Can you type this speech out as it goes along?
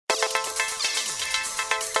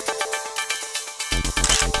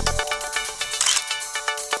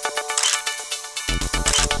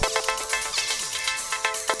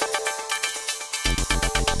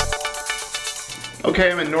Okay,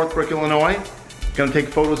 I'm in Northbrook, Illinois. Gonna take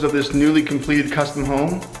photos of this newly completed custom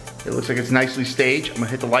home. It looks like it's nicely staged. I'm gonna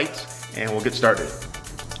hit the lights and we'll get started.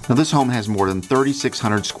 Now this home has more than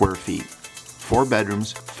 3,600 square feet. 4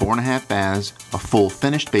 bedrooms, 4.5 baths, a full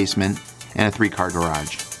finished basement, and a 3-car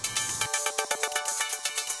garage.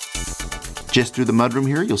 Just through the mudroom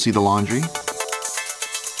here, you'll see the laundry.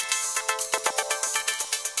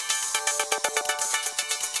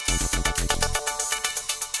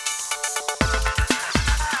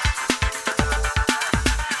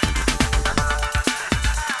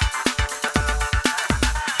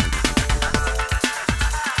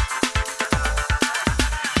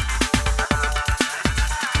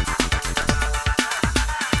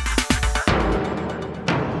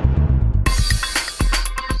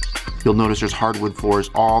 You'll notice there's hardwood floors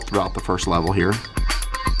all throughout the first level here.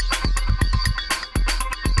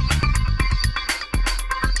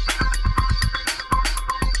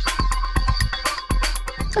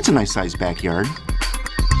 That's a nice sized backyard.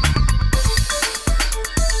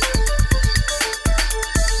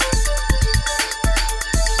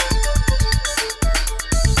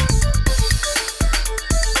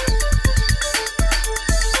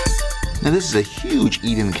 Now this is a huge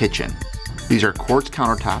eat-in kitchen. These are quartz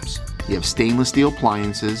countertops. You have stainless steel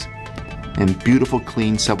appliances and beautiful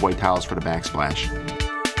clean subway tiles for the backsplash.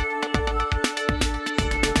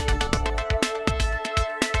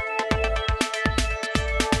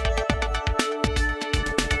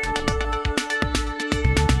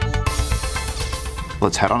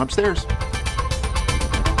 Let's head on upstairs.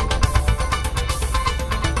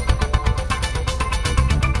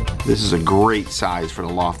 This is a great size for the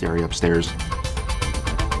loft area upstairs.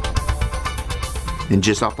 And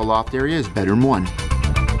just off the loft area is bedroom 1.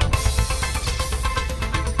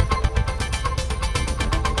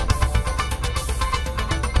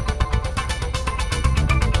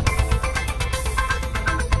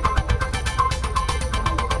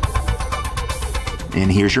 And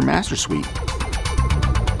here's your master suite.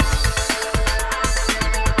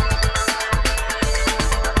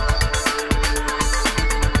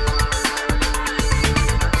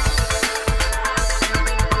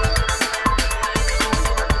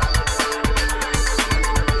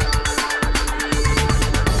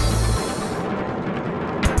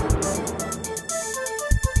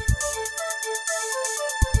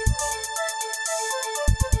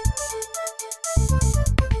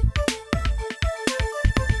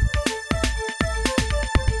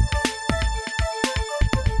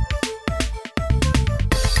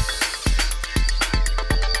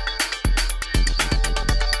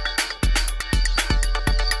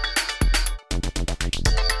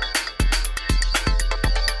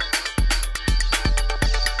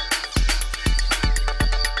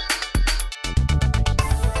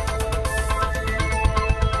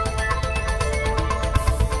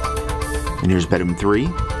 And here's bedroom 3.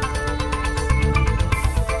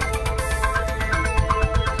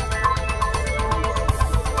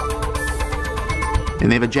 And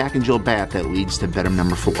they have a Jack and Jill bath that leads to bedroom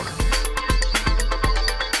number 4.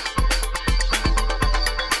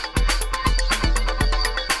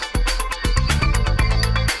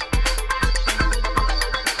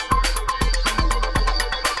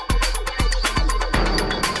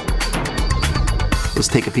 Let's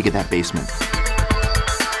take a peek at that basement.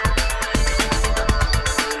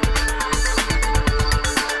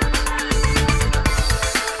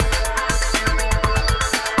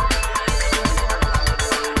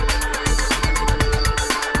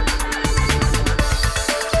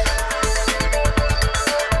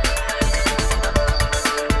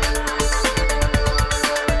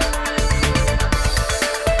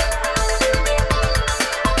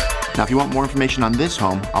 Now if you want more information on this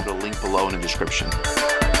home, I'll put a link below in the description.